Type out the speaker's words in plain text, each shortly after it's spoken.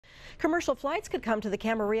Commercial flights could come to the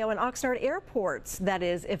Camarillo and Oxnard airports, that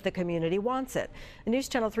is, if the community wants it. News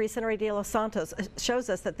Channel 3 Senator De Los Santos shows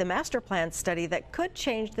us that the master plan study that could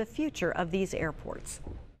change the future of these airports.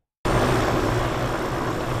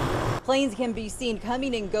 Planes can be seen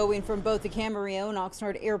coming and going from both the Camarillo and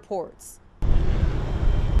Oxnard airports.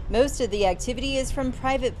 Most of the activity is from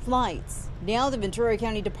private flights. Now the Ventura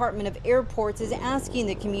County Department of Airports is asking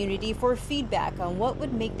the community for feedback on what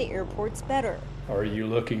would make the airports better. Are you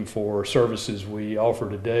looking for services we offer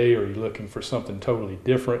today? Or are you looking for something totally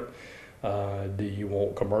different? Do you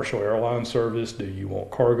want commercial airline service? Do you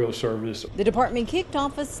want cargo service? The department kicked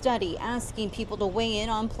off a study asking people to weigh in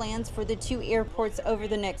on plans for the two airports over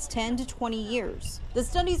the next 10 to 20 years. The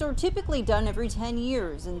studies are typically done every 10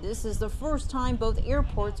 years, and this is the first time both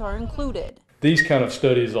airports are included. These kind of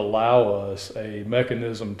studies allow us a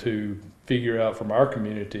mechanism to figure out from our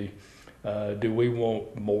community, do we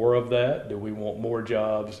want more of that? Do we want more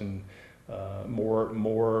jobs and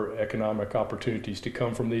more economic opportunities to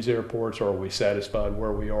come from these airports, or are we satisfied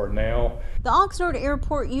where we are now? The Oxnard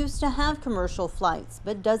Airport used to have commercial flights,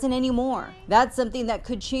 but doesn't anymore. That's something that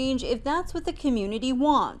could change if that's what the community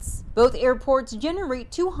wants. Both airports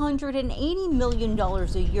generate $280 million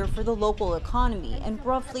a year for the local economy and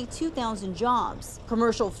roughly 2,000 jobs.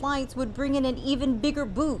 Commercial flights would bring in an even bigger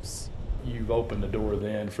boost. You've opened the door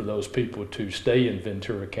then for those people to stay in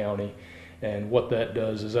Ventura County. And what that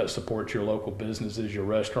does is that supports your local businesses, your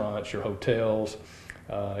restaurants, your hotels,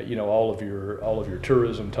 all of your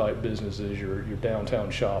tourism type businesses, your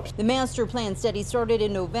downtown shops. The master plan study started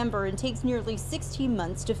in November and takes nearly 16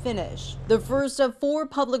 months to finish. The first of 4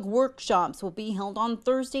 public workshops will be held on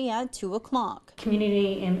Thursday at 2 o'clock.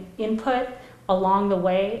 Community input along the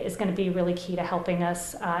way is going to be really key to helping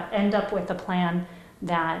us end up with a plan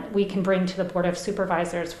that we can bring to the Board of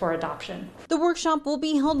Supervisors for adoption. The workshop will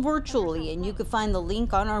be held virtually, and you can find the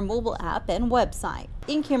link on our mobile app and website.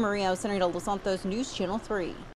 In Camarillo, Senator De Los Santos, News Channel 3.